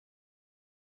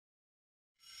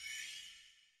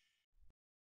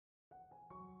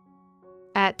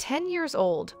At 10 years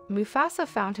old, Mufasa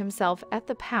found himself at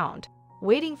the pound,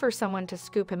 waiting for someone to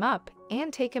scoop him up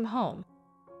and take him home.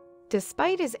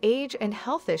 Despite his age and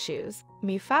health issues,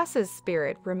 Mufasa's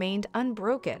spirit remained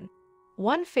unbroken.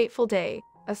 One fateful day,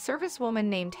 a servicewoman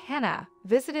named Hannah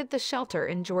visited the shelter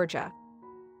in Georgia.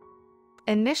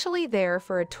 Initially there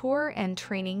for a tour and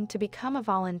training to become a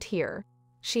volunteer,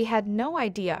 she had no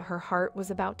idea her heart was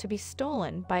about to be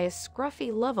stolen by a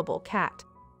scruffy, lovable cat.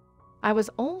 "I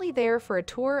was only there for a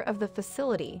tour of the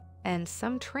facility and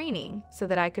some training so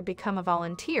that I could become a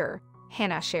volunteer,"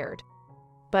 Hannah shared.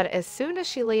 But as soon as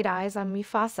she laid eyes on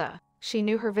Mufasa, she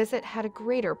knew her visit had a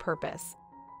greater purpose.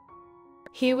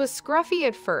 He was scruffy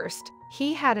at first.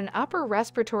 He had an upper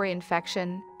respiratory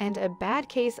infection and a bad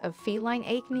case of feline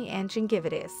acne and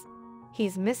gingivitis.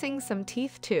 He's missing some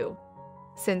teeth too.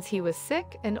 Since he was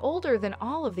sick and older than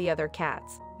all of the other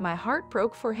cats, my heart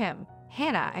broke for him,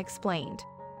 Hannah explained.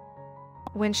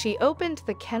 When she opened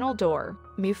the kennel door,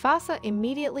 Mufasa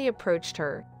immediately approached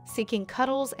her, seeking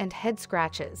cuddles and head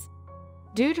scratches.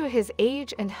 Due to his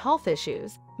age and health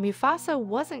issues, Mufasa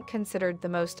wasn't considered the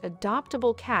most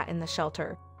adoptable cat in the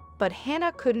shelter, but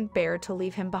Hannah couldn't bear to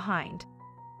leave him behind.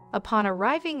 Upon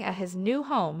arriving at his new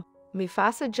home,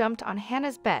 Mufasa jumped on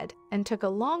Hannah's bed and took a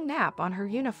long nap on her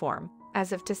uniform,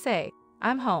 as if to say,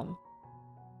 "I'm home."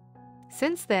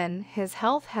 Since then, his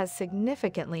health has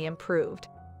significantly improved.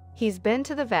 He's been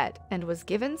to the vet and was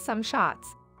given some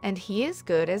shots, and he is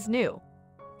good as new.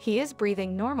 He is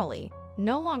breathing normally,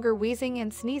 no longer wheezing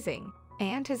and sneezing,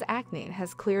 and his acne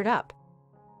has cleared up.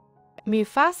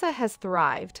 Mufasa has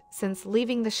thrived since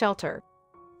leaving the shelter.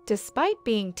 Despite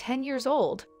being 10 years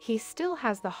old, he still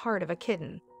has the heart of a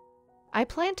kitten. "I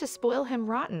plan to spoil him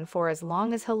rotten for as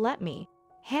long as he'll let me,"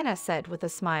 Hannah said with a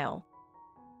smile.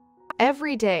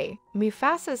 Every day,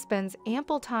 Mufasa spends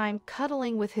ample time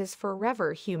cuddling with his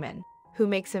forever human, who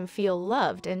makes him feel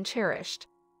loved and cherished.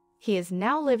 He is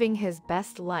now living his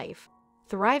best life,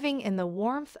 thriving in the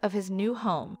warmth of his new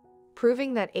home,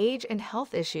 proving that age and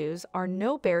health issues are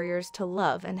no barriers to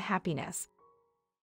love and happiness.